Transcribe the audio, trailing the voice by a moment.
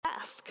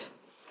ask.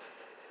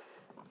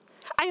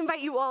 I invite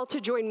you all to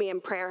join me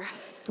in prayer.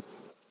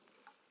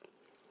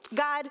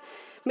 God,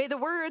 may the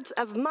words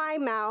of my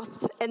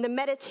mouth and the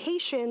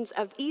meditations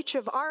of each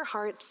of our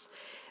hearts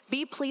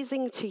be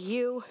pleasing to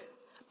you,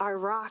 our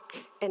rock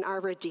and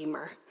our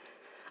Redeemer.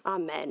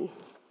 Amen.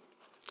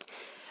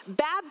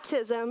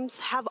 Baptisms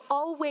have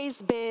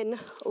always been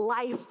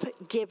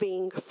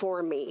life-giving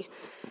for me.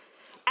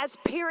 As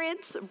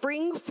parents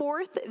bring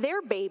forth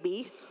their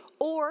baby,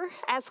 or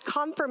as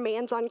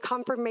confirmands on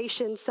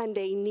Confirmation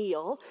Sunday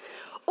kneel,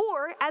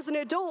 or as an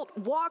adult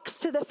walks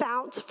to the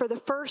fount for the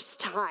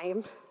first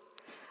time,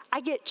 I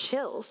get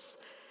chills.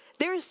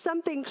 There is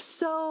something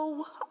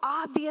so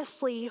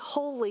obviously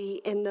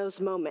holy in those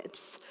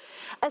moments,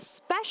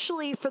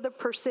 especially for the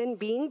person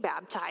being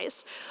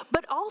baptized,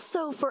 but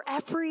also for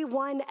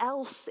everyone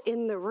else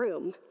in the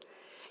room.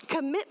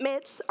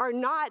 Commitments are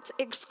not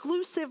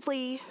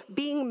exclusively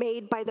being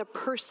made by the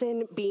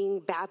person being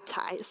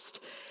baptized.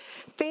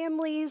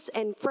 Families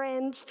and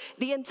friends,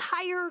 the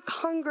entire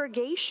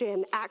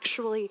congregation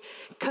actually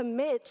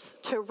commits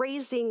to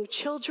raising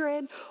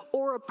children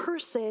or a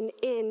person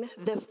in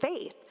the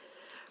faith.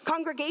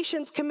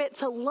 Congregations commit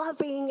to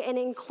loving and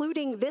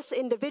including this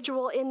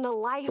individual in the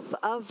life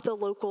of the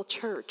local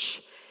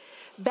church.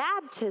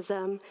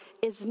 Baptism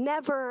is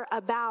never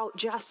about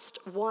just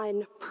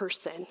one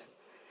person.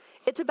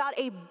 It's about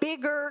a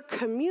bigger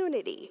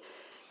community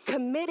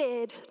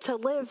committed to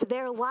live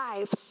their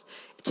lives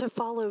to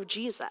follow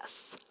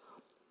Jesus.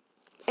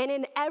 And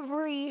in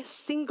every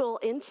single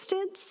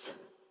instance,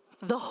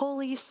 the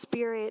Holy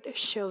Spirit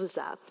shows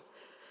up.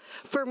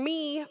 For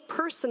me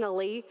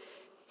personally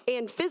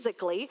and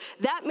physically,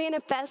 that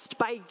manifests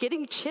by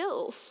getting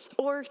chills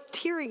or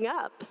tearing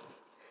up.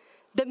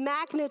 The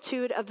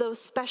magnitude of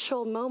those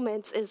special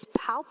moments is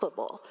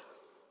palpable.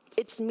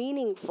 It's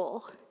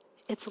meaningful.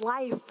 It's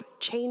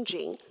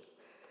life-changing.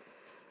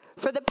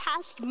 For the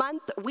past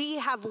month, we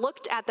have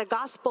looked at the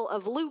Gospel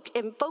of Luke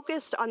and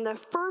focused on the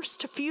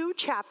first few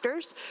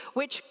chapters,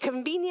 which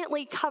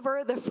conveniently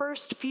cover the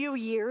first few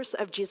years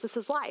of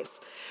Jesus' life.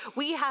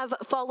 We have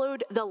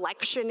followed the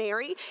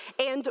lectionary,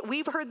 and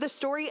we've heard the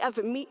story of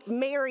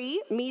Mary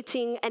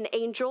meeting an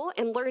angel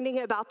and learning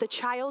about the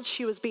child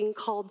she was being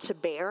called to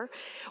bear.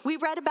 We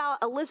read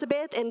about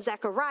Elizabeth and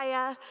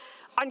Zechariah.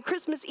 On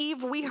Christmas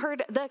Eve, we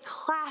heard the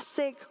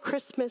classic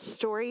Christmas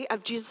story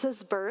of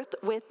Jesus' birth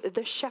with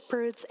the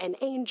shepherds and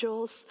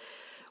angels.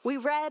 We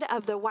read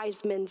of the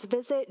wise men's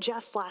visit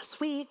just last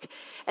week,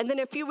 and then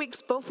a few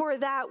weeks before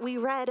that, we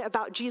read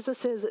about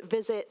Jesus'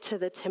 visit to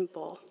the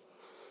temple.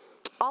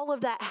 All of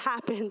that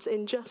happens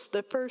in just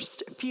the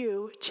first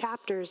few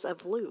chapters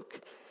of Luke.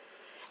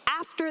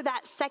 After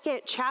that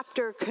second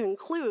chapter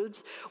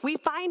concludes, we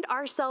find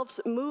ourselves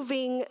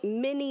moving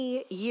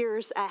many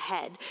years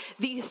ahead.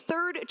 The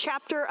third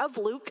chapter of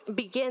Luke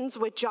begins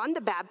with John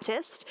the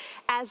Baptist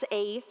as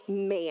a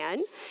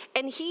man,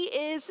 and he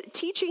is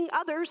teaching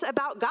others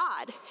about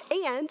God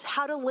and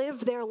how to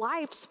live their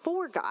lives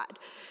for God.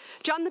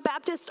 John the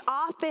Baptist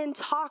often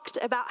talked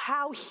about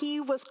how he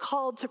was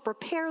called to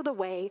prepare the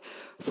way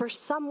for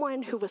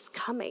someone who was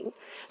coming,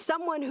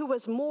 someone who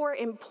was more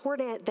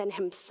important than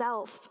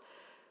himself.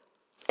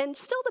 And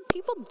still, the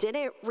people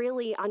didn't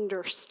really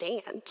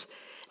understand.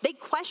 They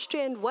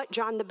questioned what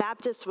John the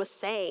Baptist was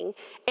saying,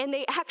 and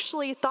they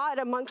actually thought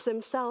amongst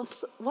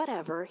themselves,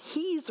 whatever,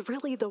 he's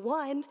really the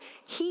one.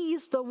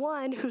 He's the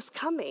one who's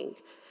coming.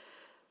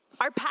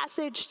 Our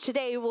passage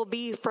today will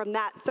be from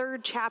that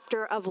third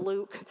chapter of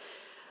Luke,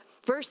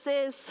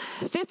 verses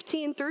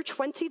 15 through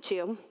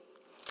 22.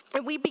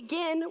 And we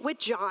begin with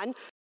John,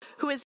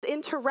 who is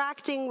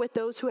interacting with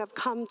those who have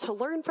come to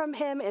learn from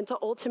him and to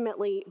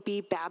ultimately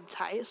be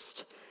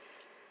baptized.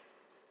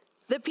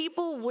 The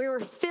people were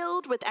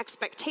filled with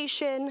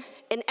expectation,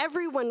 and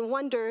everyone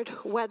wondered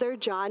whether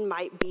John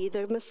might be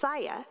the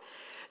Messiah.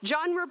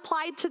 John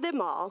replied to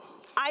them all,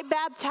 "I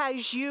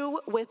baptize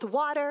you with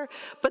water,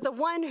 but the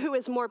one who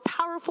is more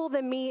powerful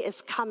than me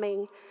is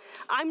coming.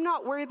 I'm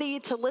not worthy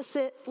to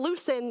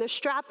loosen the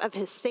strap of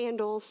his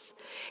sandals.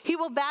 He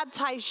will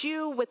baptize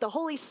you with the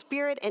Holy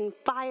Spirit and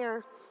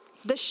fire.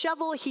 The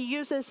shovel he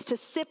uses to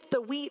sift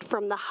the wheat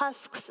from the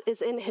husks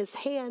is in his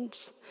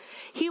hands.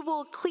 He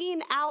will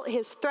clean out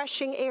his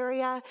threshing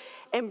area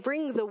and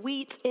bring the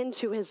wheat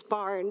into his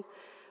barn,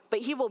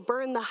 but he will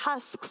burn the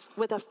husks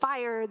with a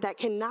fire that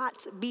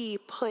cannot be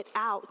put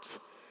out."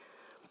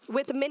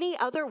 With many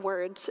other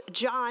words,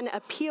 John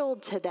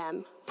appealed to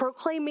them,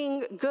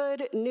 proclaiming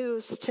good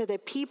news to the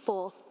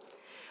people.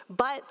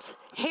 But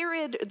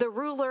Herod the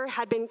ruler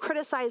had been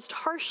criticized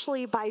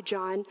harshly by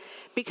John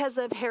because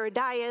of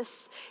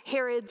Herodias,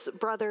 Herod's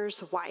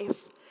brother's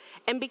wife,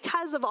 and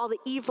because of all the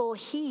evil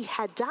he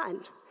had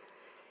done.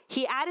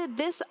 He added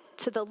this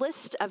to the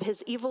list of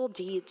his evil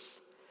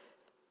deeds.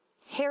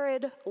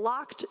 Herod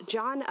locked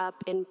John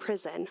up in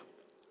prison.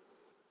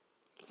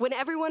 When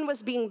everyone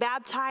was being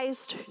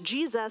baptized,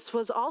 Jesus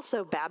was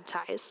also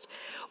baptized.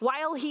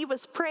 While he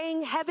was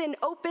praying, heaven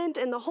opened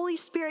and the Holy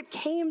Spirit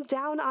came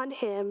down on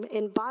him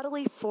in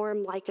bodily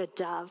form like a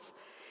dove.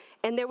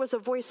 And there was a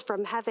voice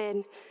from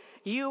heaven,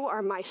 You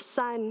are my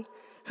Son,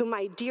 whom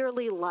I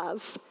dearly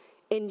love.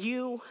 In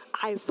you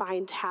I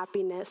find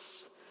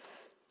happiness."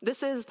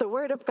 This is the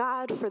word of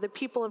God for the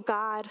people of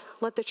God.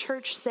 Let the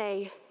church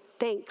say,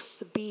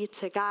 "Thanks be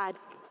to God."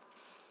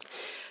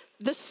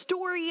 The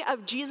story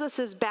of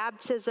Jesus'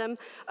 baptism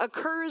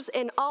occurs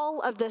in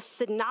all of the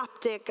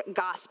synoptic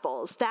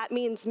gospels. That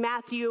means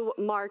Matthew,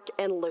 Mark,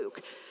 and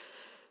Luke.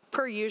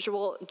 Per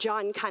usual,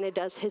 John kind of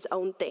does his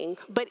own thing.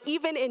 But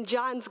even in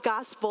John's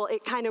gospel,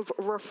 it kind of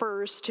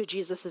refers to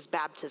Jesus'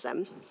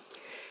 baptism.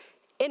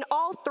 In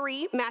all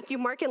three, Matthew,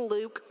 Mark, and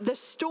Luke, the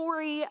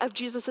story of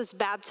Jesus'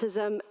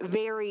 baptism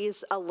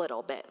varies a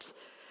little bit.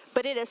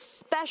 But it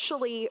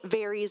especially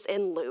varies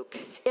in Luke.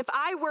 If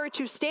I were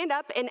to stand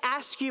up and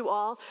ask you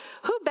all,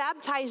 who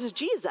baptized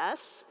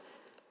Jesus?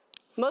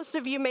 Most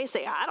of you may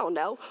say, I don't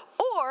know.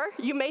 Or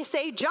you may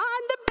say, John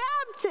the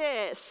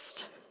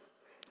Baptist,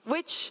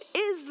 which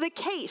is the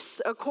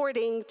case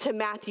according to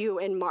Matthew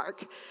and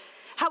Mark.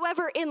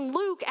 However, in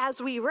Luke,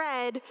 as we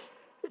read,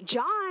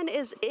 John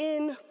is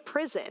in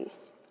prison.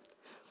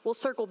 We'll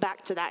circle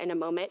back to that in a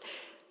moment.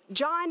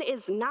 John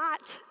is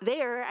not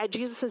there at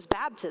Jesus'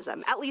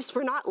 baptism. At least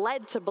we're not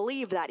led to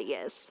believe that he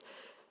is.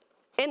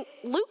 And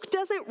Luke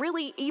doesn't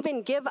really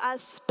even give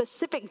us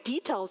specific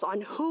details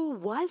on who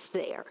was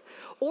there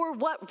or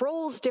what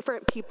roles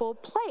different people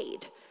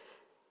played.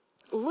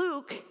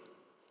 Luke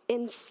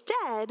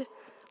instead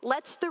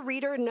lets the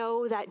reader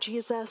know that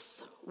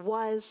Jesus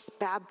was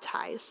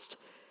baptized,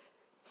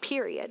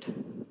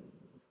 period.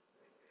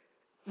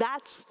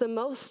 That's the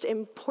most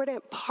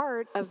important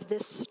part of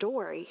this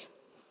story.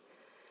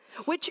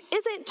 Which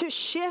isn't to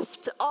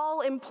shift all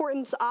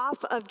importance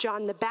off of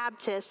John the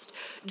Baptist.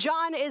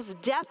 John is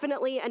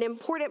definitely an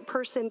important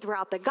person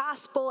throughout the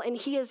gospel, and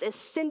he is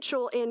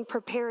essential in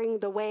preparing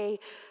the way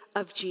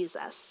of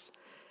Jesus.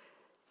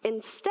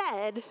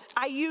 Instead,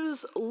 I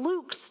use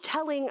Luke's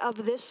telling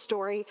of this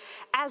story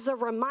as a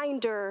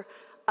reminder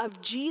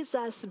of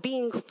Jesus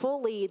being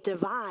fully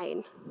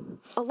divine,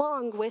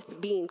 along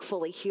with being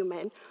fully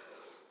human.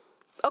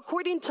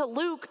 According to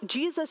Luke,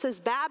 Jesus'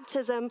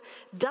 baptism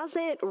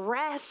doesn't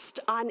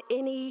rest on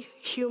any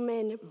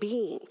human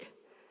being.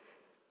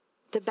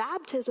 The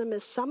baptism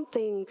is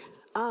something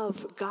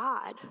of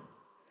God.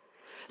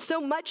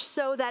 So much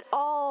so that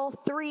all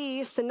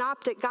three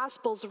synoptic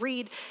gospels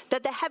read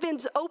that the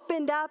heavens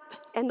opened up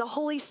and the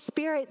Holy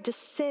Spirit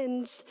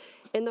descends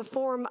in the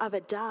form of a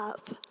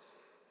dove.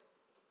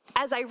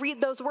 As I read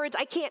those words,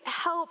 I can't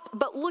help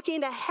but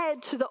looking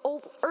ahead to the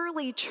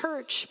early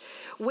church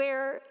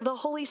where the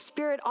Holy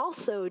Spirit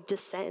also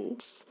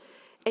descends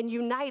and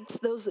unites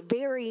those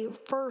very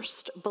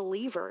first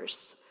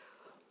believers.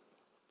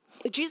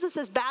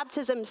 Jesus'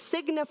 baptism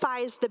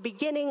signifies the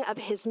beginning of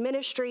his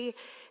ministry,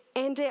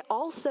 and it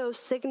also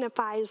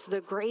signifies the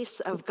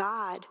grace of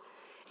God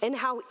and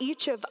how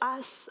each of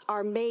us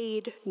are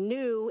made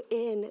new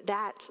in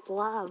that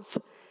love.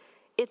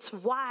 It's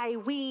why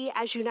we,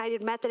 as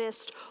United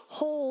Methodists,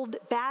 hold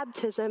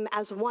baptism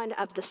as one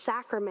of the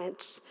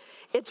sacraments.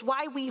 It's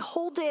why we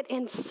hold it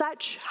in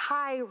such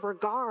high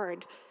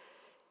regard.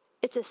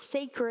 It's a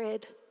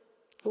sacred,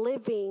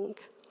 living,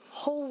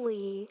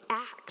 holy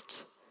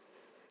act.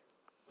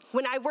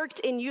 When I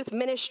worked in youth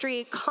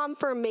ministry,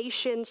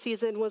 confirmation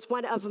season was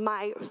one of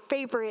my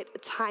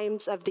favorite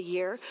times of the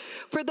year.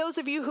 For those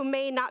of you who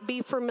may not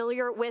be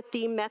familiar with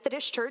the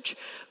Methodist Church,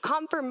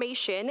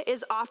 confirmation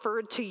is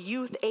offered to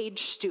youth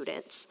age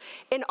students.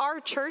 In our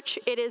church,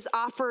 it is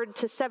offered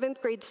to 7th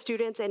grade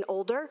students and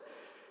older.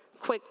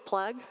 Quick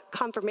plug,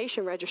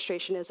 confirmation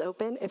registration is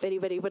open if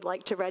anybody would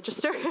like to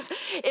register.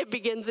 It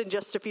begins in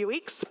just a few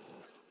weeks.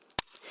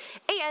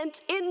 And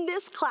in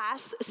this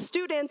class,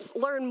 students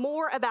learn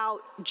more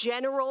about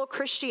general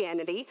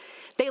Christianity.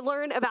 They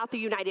learn about the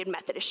United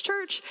Methodist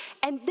Church,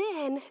 and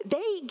then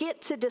they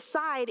get to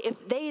decide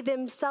if they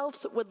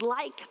themselves would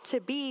like to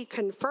be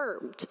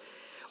confirmed,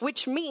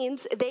 which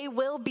means they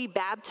will be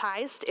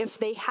baptized if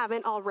they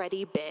haven't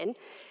already been,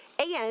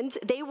 and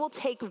they will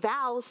take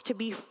vows to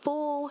be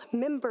full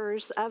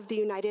members of the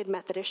United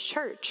Methodist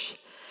Church.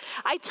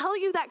 I tell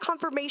you that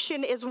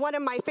confirmation is one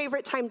of my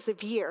favorite times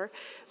of year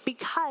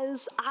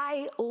because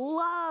I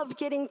love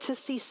getting to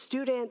see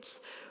students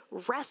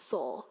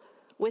wrestle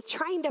with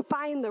trying to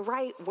find the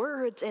right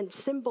words and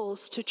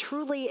symbols to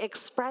truly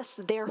express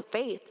their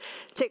faith,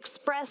 to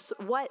express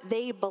what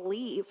they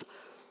believe.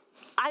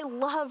 I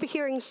love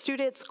hearing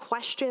students'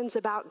 questions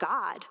about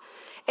God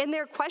and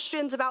their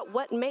questions about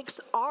what makes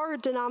our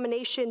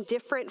denomination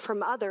different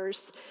from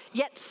others,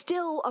 yet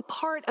still a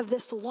part of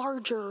this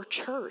larger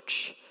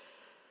church.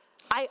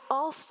 I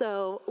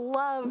also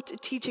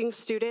loved teaching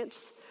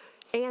students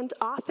and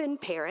often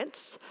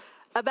parents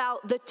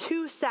about the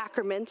two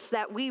sacraments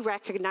that we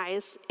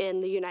recognize in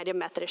the United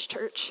Methodist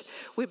Church.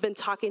 We've been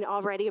talking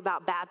already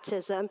about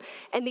baptism,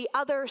 and the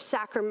other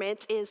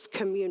sacrament is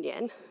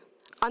communion.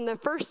 On the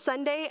first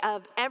Sunday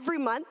of every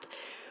month,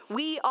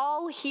 we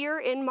all here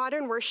in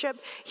Modern Worship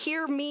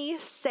hear me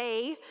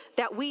say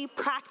that we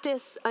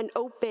practice an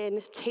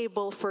open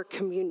table for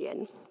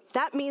communion.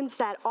 That means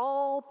that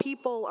all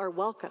people are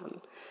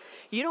welcome.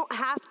 You don't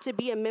have to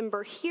be a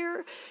member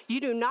here.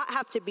 You do not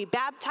have to be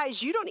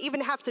baptized. You don't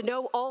even have to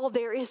know all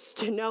there is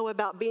to know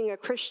about being a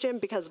Christian,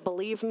 because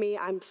believe me,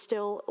 I'm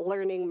still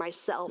learning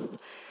myself.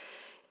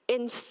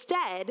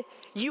 Instead,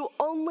 you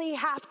only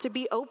have to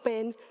be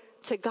open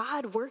to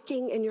God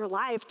working in your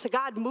life, to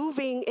God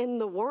moving in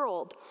the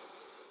world.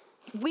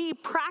 We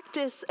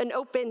practice an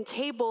open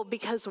table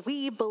because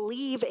we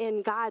believe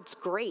in God's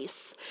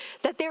grace,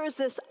 that there is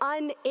this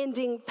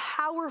unending,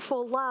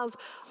 powerful love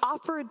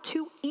offered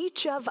to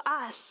each of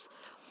us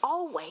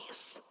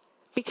always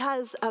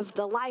because of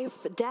the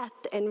life, death,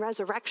 and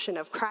resurrection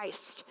of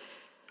Christ.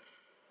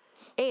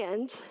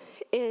 And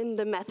in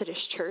the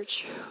Methodist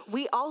Church,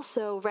 we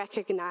also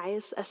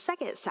recognize a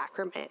second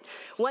sacrament,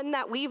 one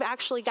that we've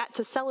actually got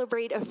to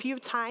celebrate a few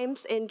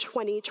times in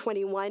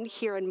 2021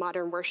 here in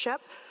Modern Worship.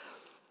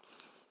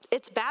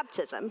 It's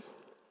baptism.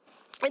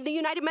 In the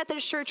United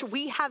Methodist Church,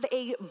 we have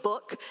a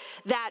book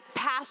that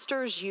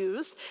pastors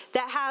use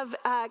that have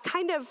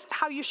kind of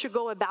how you should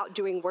go about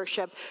doing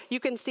worship. You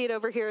can see it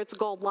over here. It's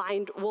gold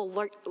lined.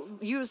 We'll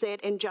use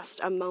it in just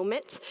a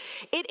moment.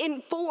 It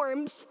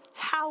informs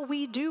how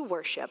we do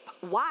worship,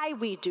 why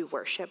we do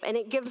worship, and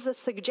it gives a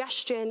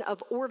suggestion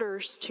of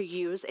orders to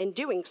use in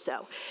doing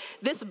so.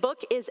 This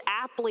book is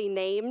aptly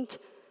named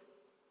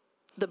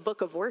the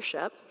Book of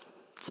Worship.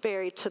 It's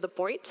very to the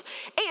point.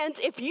 And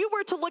if you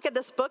were to look at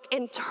this book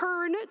and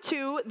turn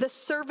to the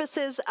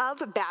services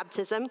of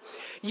baptism,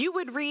 you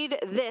would read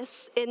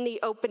this in the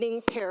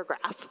opening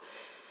paragraph.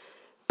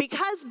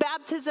 Because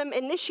baptism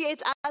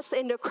initiates us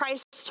into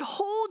Christ's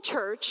whole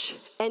church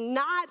and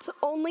not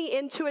only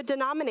into a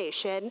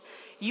denomination,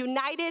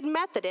 United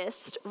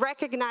Methodists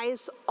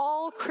recognize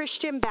all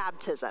Christian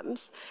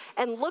baptisms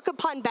and look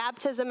upon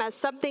baptism as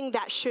something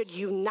that should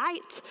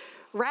unite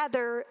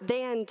rather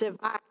than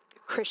divide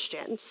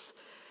Christians.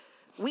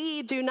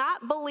 We do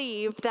not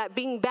believe that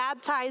being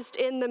baptized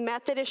in the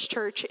Methodist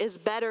Church is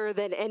better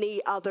than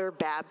any other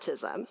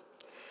baptism.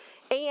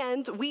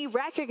 And we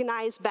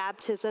recognize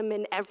baptism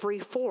in every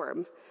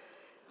form.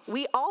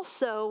 We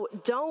also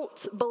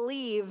don't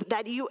believe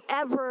that you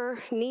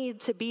ever need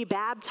to be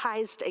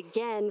baptized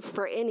again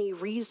for any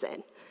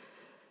reason.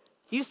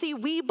 You see,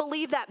 we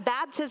believe that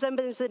baptism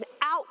is an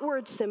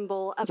outward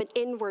symbol of an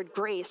inward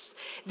grace,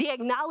 the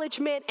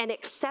acknowledgement and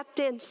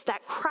acceptance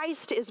that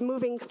Christ is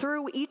moving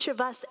through each of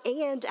us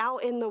and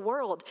out in the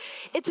world.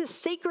 It's a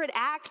sacred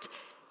act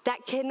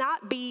that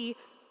cannot be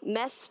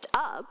messed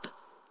up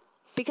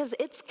because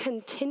it's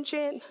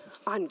contingent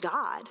on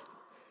God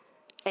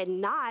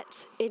and not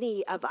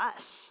any of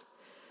us.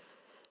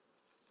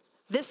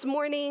 This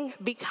morning,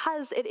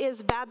 because it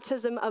is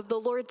baptism of the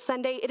Lord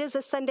Sunday, it is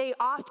a Sunday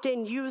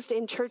often used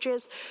in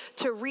churches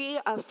to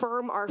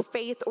reaffirm our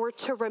faith or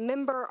to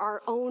remember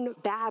our own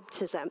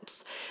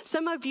baptisms.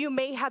 Some of you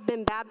may have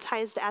been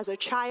baptized as a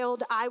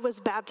child. I was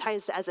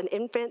baptized as an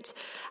infant.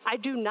 I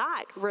do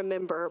not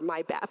remember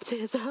my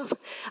baptism.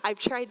 I've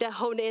tried to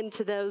hone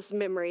into those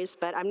memories,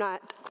 but I'm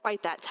not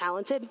quite that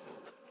talented.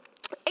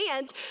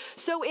 And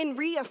so in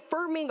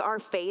reaffirming our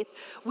faith,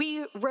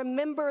 we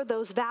remember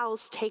those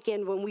vows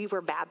taken when we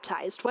were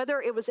baptized,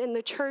 whether it was in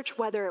the church,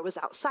 whether it was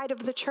outside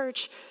of the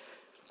church,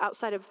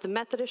 outside of the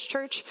Methodist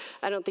Church.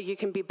 I don't think you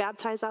can be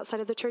baptized outside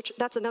of the church.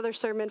 That's another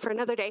sermon for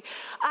another day.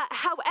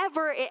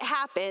 However it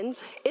happened,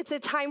 it's a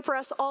time for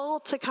us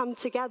all to come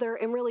together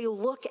and really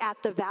look at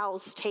the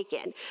vows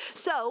taken.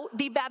 So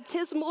the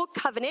baptismal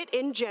covenant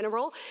in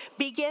general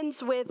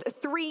begins with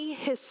 3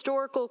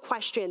 historical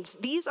questions.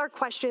 These are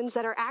questions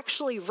that are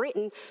actually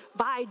written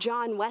by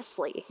John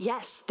Wesley.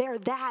 Yes, they're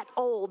that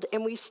old,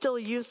 and we still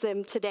use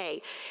them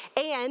today.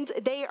 And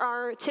they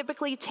are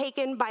typically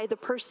taken by the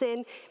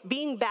person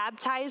being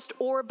baptized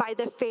or by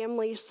the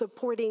family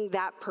supporting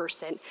that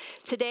person.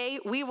 Today,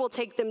 we will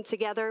take them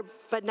together,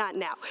 but not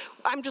now.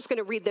 I'm just going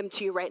to read them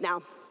to you right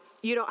now.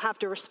 You don't have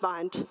to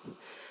respond.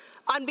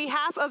 On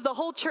behalf of the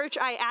whole church,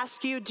 I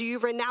ask you, do you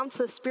renounce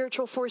the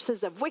spiritual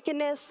forces of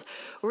wickedness,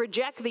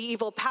 reject the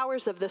evil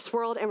powers of this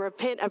world, and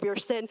repent of your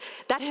sin?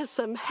 That is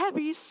some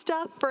heavy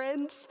stuff,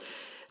 friends,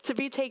 to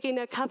be taking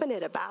a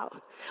covenant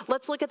about.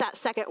 Let's look at that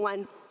second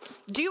one.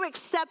 Do you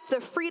accept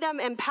the freedom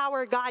and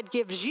power God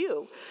gives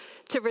you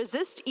to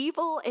resist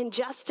evil,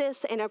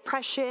 injustice, and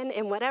oppression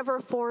in whatever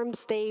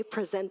forms they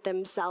present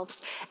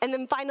themselves? And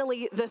then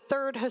finally, the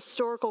third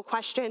historical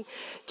question,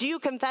 do you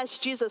confess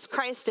Jesus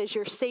Christ as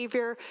your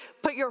Savior,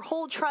 put your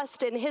whole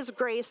trust in His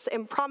grace,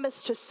 and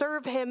promise to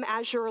serve Him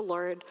as your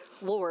Lord,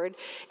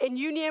 in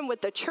union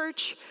with the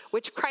church,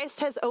 which Christ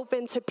has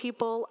opened to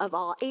people of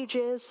all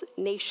ages,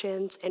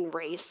 nations, and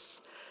races?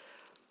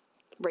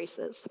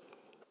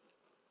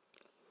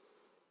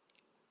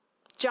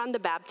 John the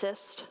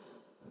Baptist.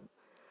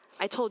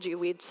 I told you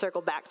we'd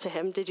circle back to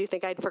him. Did you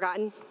think I'd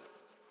forgotten?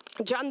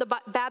 John the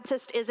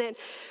Baptist isn't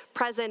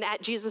present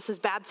at Jesus'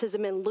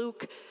 baptism in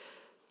Luke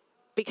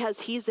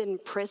because he's in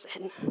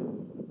prison.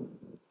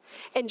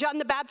 And John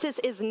the Baptist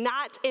is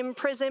not in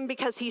prison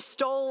because he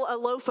stole a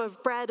loaf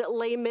of bread,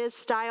 Les Mis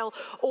style,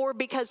 or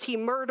because he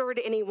murdered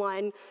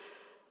anyone.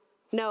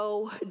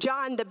 No,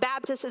 John the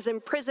Baptist is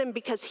in prison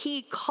because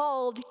he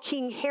called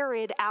King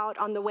Herod out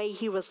on the way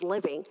he was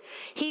living.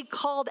 He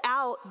called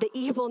out the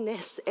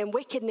evilness and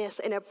wickedness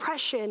and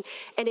oppression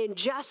and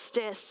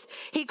injustice.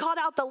 He called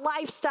out the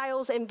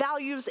lifestyles and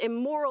values and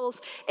morals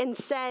and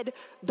said,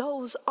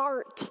 those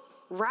aren't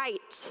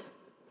right.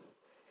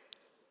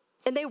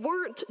 And they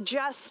weren't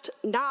just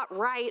not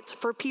right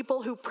for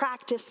people who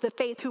practice the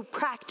faith, who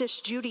practice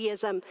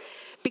Judaism,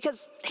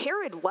 because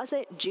Herod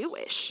wasn't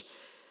Jewish.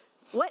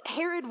 What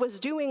Herod was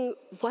doing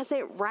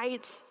wasn't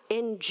right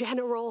in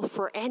general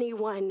for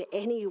anyone,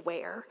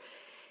 anywhere.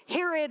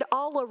 Herod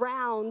all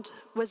around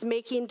was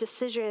making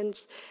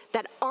decisions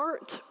that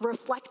aren't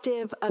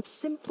reflective of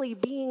simply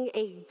being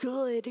a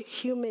good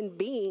human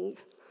being.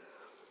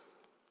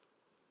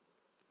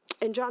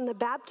 And John the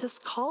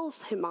Baptist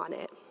calls him on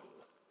it.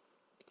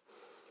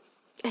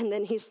 And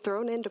then he's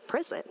thrown into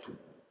prison.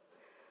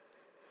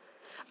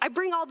 I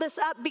bring all this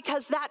up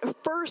because that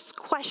first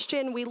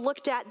question we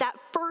looked at, that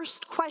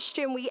first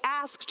question we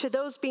asked to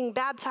those being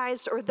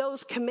baptized or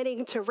those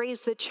committing to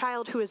raise the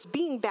child who is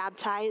being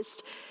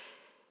baptized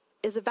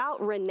is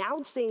about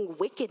renouncing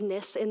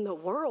wickedness in the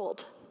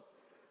world.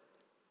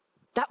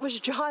 That was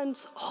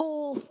John's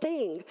whole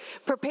thing,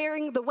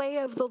 preparing the way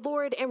of the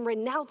Lord and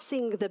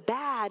renouncing the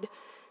bad.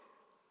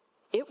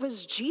 It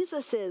was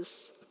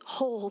Jesus's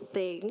whole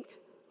thing.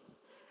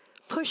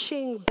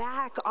 Pushing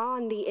back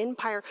on the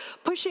empire,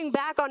 pushing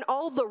back on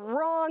all the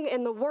wrong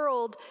in the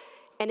world,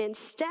 and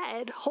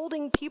instead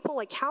holding people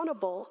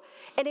accountable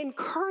and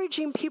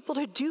encouraging people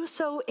to do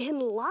so in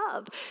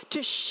love,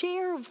 to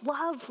share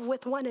love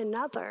with one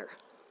another.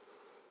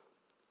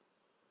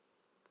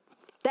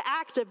 The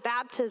act of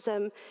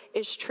baptism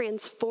is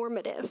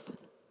transformative,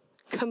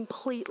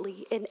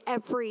 completely, in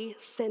every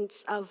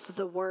sense of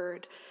the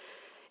word.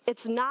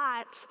 It's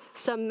not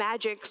some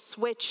magic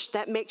switch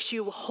that makes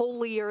you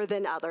holier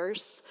than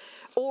others,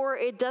 or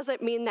it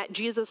doesn't mean that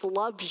Jesus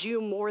loves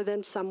you more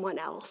than someone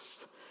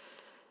else.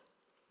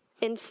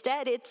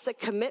 Instead, it's a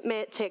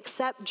commitment to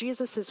accept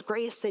Jesus'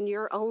 grace in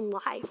your own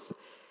life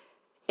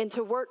and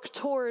to work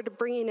toward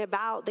bringing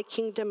about the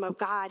kingdom of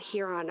God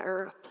here on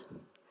earth.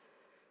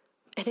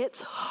 And it's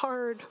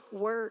hard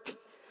work.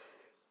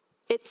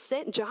 It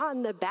sent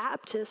John the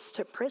Baptist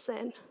to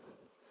prison.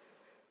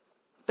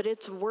 But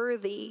it's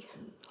worthy,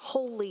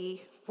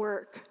 holy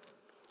work.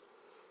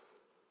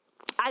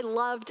 I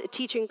loved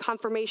teaching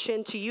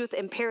confirmation to youth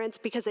and parents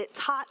because it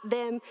taught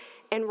them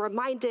and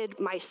reminded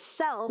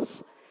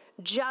myself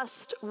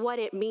just what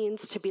it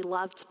means to be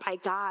loved by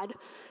God,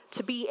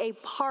 to be a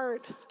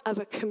part of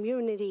a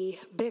community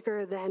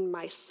bigger than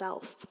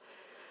myself.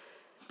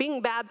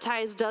 Being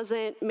baptized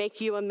doesn't make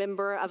you a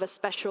member of a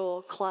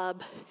special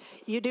club.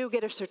 You do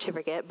get a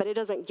certificate, but it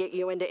doesn't get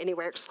you into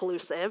anywhere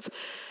exclusive.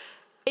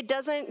 It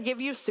doesn't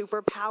give you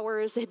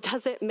superpowers. It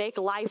doesn't make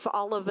life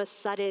all of a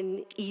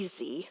sudden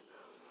easy.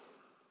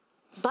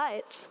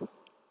 But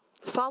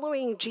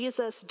following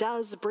Jesus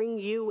does bring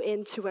you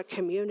into a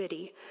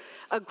community,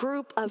 a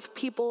group of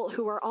people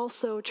who are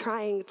also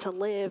trying to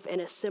live in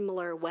a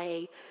similar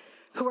way,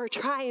 who are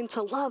trying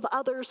to love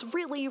others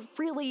really,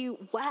 really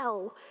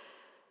well,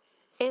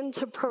 and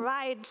to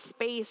provide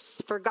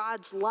space for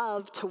God's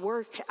love to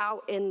work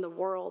out in the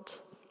world.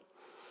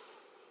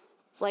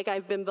 Like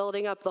I've been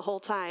building up the whole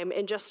time,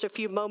 in just a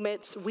few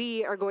moments,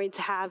 we are going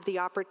to have the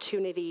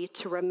opportunity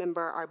to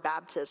remember our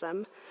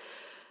baptism.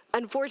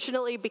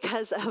 Unfortunately,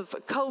 because of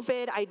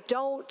COVID, I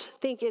don't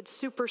think it's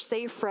super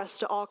safe for us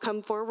to all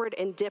come forward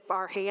and dip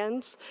our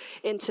hands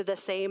into the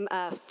same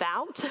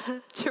fount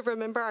to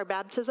remember our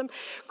baptism.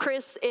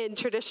 Chris, in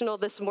traditional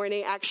this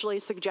morning, actually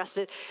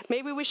suggested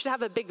maybe we should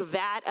have a big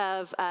vat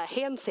of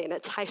hand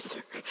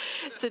sanitizer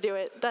to do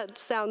it. That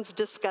sounds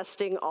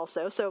disgusting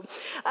also. So,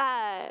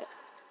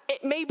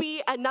 it may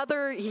be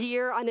another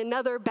year on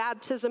another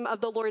baptism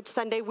of the Lord's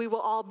Sunday, we will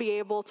all be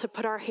able to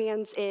put our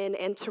hands in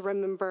and to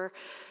remember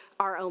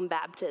our own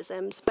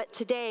baptisms. But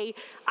today,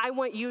 I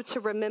want you to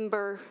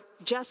remember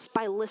just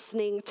by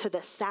listening to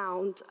the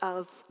sound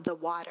of the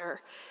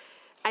water.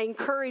 I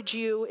encourage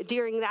you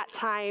during that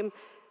time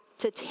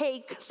to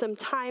take some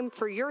time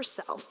for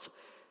yourself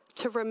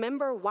to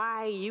remember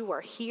why you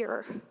are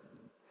here.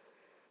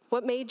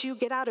 What made you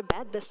get out of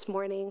bed this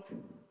morning?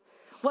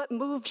 What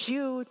moves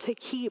you to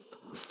keep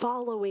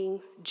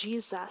following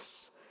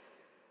Jesus?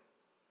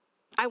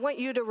 I want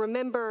you to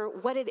remember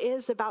what it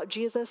is about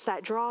Jesus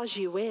that draws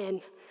you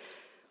in,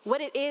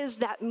 what it is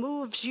that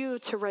moves you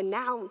to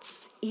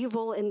renounce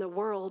evil in the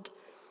world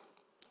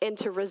and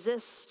to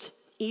resist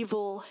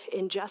evil,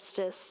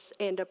 injustice,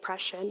 and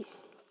oppression.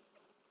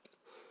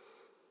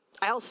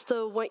 I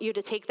also want you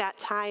to take that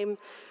time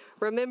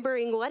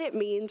remembering what it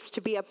means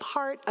to be a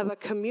part of a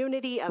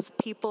community of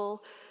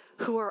people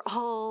who are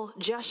all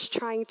just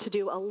trying to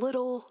do a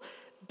little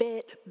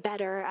bit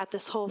better at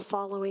this whole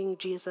following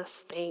Jesus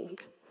thing.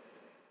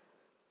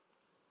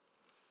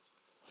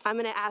 I'm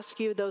going to ask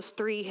you those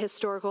 3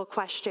 historical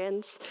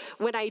questions.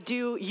 When I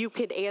do, you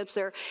can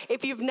answer.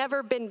 If you've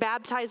never been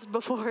baptized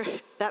before,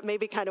 that may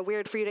be kind of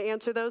weird for you to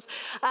answer those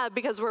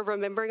because we're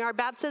remembering our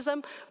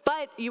baptism,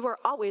 but you are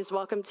always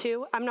welcome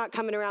to. I'm not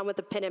coming around with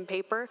a pen and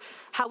paper.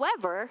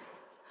 However,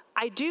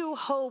 I do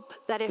hope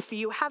that if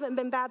you haven't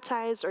been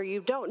baptized or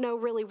you don't know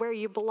really where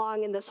you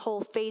belong in this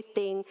whole faith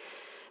thing,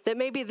 that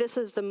maybe this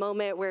is the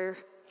moment where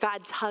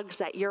God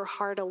tugs at your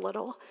heart a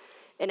little.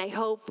 And I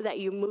hope that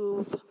you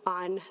move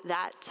on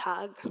that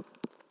tug.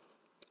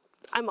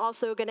 I'm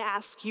also going to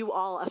ask you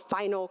all a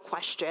final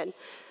question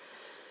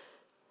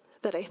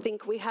that I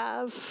think we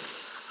have.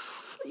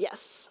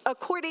 Yes.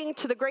 According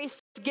to the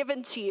grace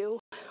given to you,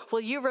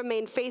 will you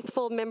remain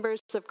faithful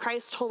members of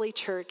Christ Holy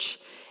Church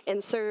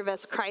and serve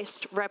as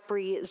Christ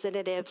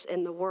representatives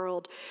in the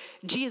world?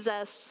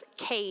 Jesus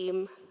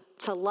came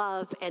to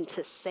love and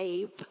to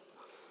save.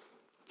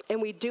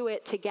 And we do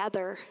it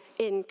together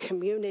in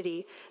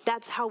community.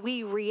 That's how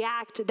we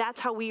react. That's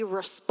how we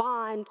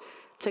respond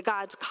to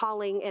God's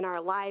calling in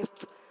our life.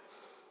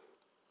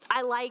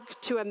 I like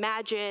to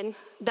imagine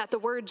that the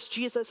words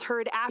Jesus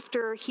heard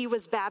after he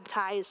was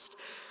baptized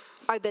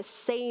are the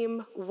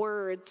same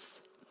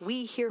words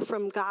we hear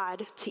from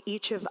God to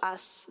each of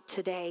us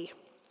today.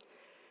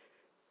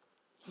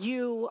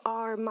 You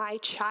are my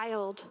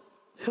child,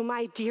 whom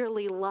I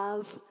dearly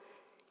love.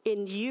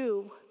 In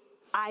you,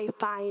 I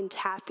find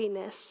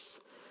happiness.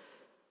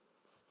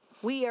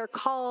 We are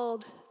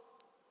called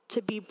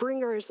to be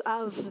bringers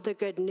of the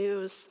good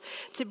news,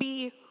 to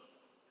be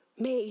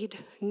made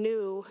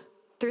new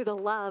through the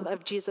love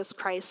of Jesus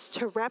Christ,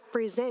 to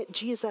represent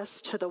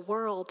Jesus to the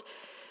world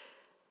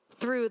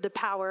through the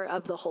power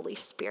of the Holy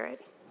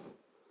Spirit.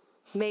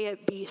 May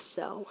it be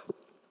so.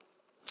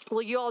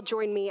 Will you all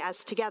join me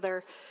as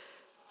together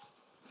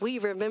we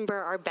remember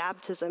our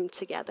baptism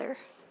together?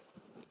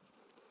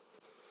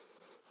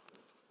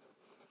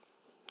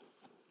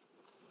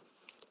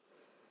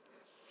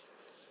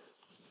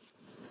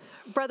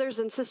 Brothers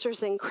and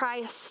sisters in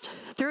Christ,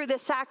 through the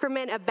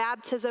sacrament of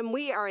baptism,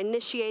 we are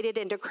initiated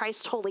into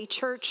Christ's holy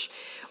church.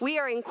 We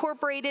are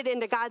incorporated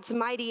into God's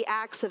mighty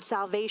acts of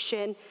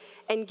salvation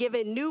and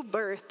given new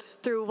birth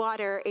through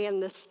water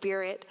and the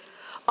Spirit.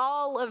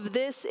 All of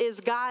this is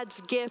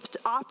God's gift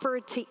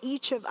offered to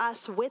each of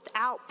us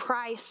without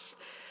price.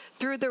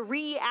 Through the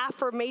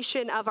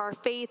reaffirmation of our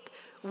faith,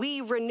 we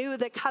renew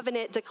the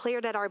covenant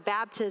declared at our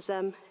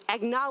baptism,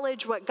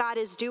 acknowledge what God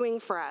is doing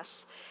for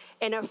us,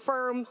 and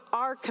affirm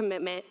our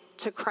commitment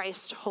to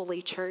Christ's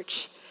holy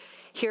church.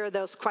 Here are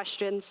those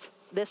questions.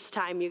 This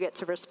time you get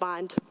to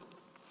respond.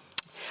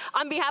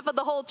 On behalf of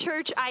the whole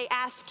church, I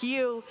ask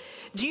you,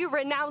 do you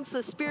renounce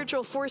the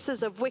spiritual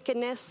forces of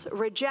wickedness,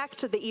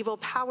 reject the evil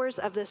powers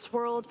of this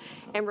world,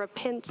 and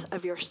repent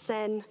of your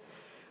sin?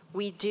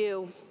 We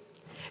do.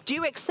 Do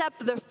you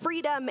accept the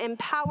freedom and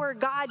power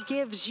God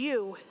gives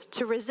you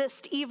to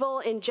resist evil,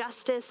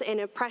 injustice, and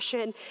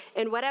oppression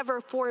in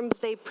whatever forms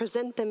they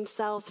present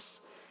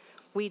themselves?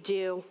 We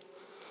do.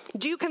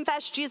 Do you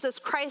confess Jesus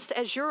Christ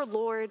as your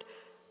Lord,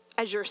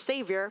 as your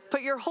Savior,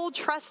 put your whole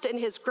trust in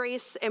his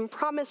grace, and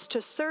promise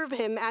to serve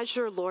him as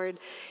your Lord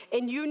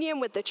in union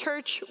with the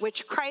church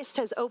which Christ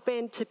has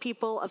opened to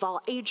people of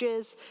all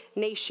ages,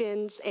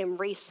 nations, and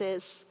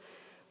races?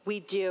 We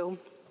do.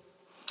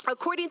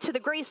 According to the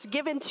grace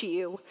given to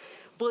you,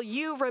 will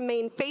you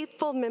remain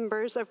faithful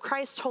members of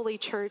Christ's holy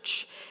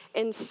church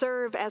and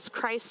serve as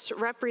Christ's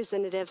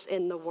representatives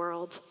in the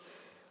world?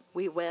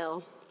 We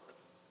will.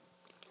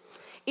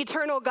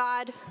 Eternal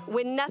God,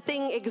 when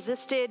nothing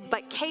existed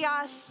but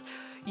chaos,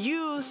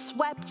 you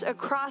swept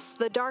across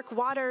the dark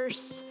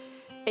waters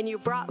and you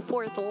brought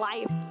forth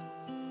life.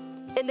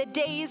 In the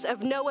days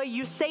of Noah,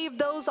 you saved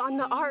those on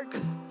the ark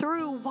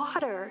through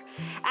water.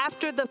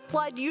 After the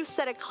flood, you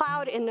set a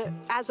cloud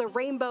as a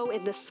rainbow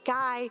in the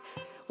sky.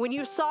 When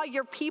you saw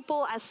your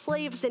people as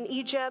slaves in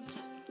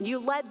Egypt, you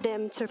led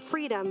them to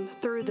freedom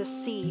through the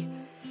sea.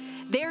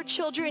 Their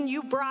children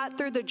you brought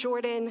through the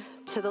Jordan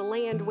to the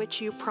land which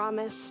you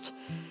promised.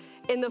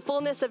 In the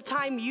fullness of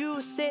time,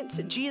 you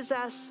sent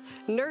Jesus,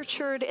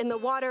 nurtured in the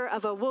water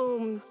of a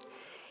womb.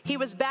 He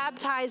was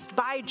baptized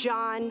by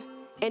John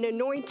and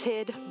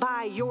anointed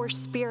by your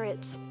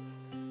Spirit.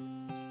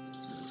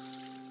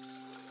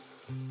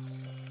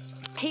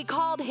 He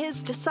called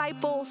his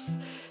disciples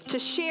to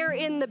share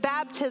in the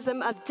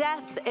baptism of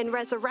death and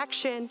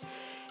resurrection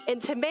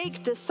and to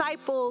make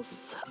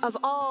disciples of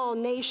all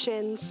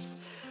nations.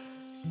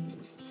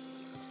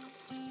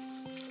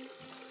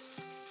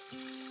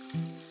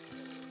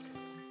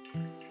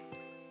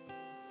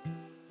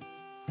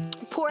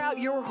 Pour out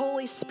your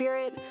Holy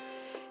Spirit,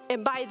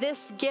 and by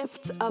this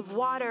gift of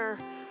water,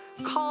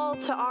 call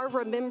to our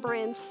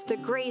remembrance the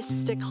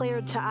grace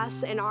declared to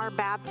us in our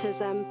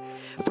baptism.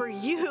 For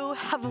you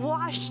have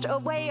washed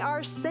away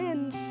our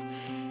sins,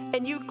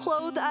 and you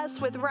clothe us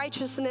with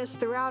righteousness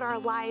throughout our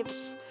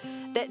lives,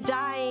 that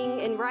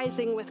dying and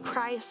rising with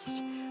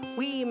Christ,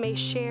 we may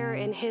share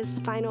in his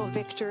final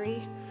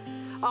victory.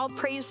 All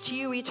praise to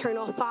you,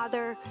 eternal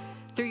Father,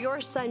 through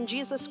your Son,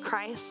 Jesus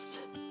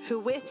Christ, who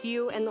with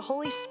you and the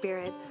Holy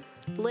Spirit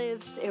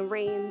lives and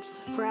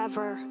reigns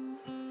forever.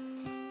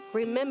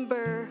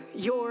 Remember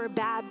your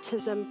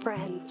baptism,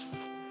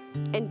 friends,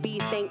 and be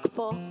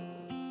thankful.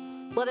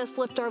 Let us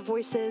lift our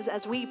voices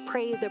as we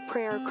pray the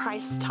prayer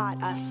Christ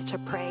taught us to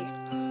pray.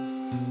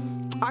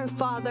 Our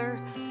Father,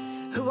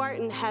 who art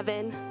in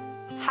heaven,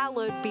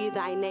 hallowed be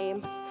thy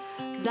name.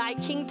 Thy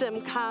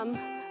kingdom come,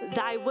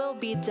 thy will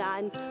be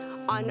done,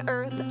 on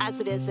earth as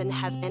it is in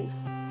heaven.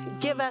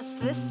 Give us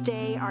this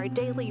day our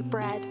daily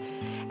bread,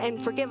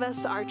 and forgive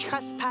us our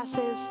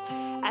trespasses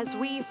as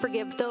we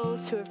forgive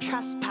those who have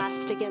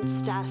trespassed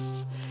against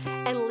us.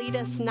 And lead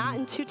us not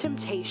into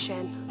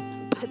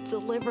temptation, but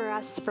deliver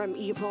us from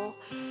evil.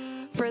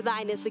 For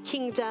thine is the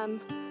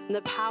kingdom, and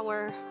the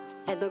power,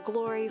 and the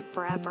glory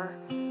forever.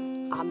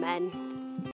 Amen.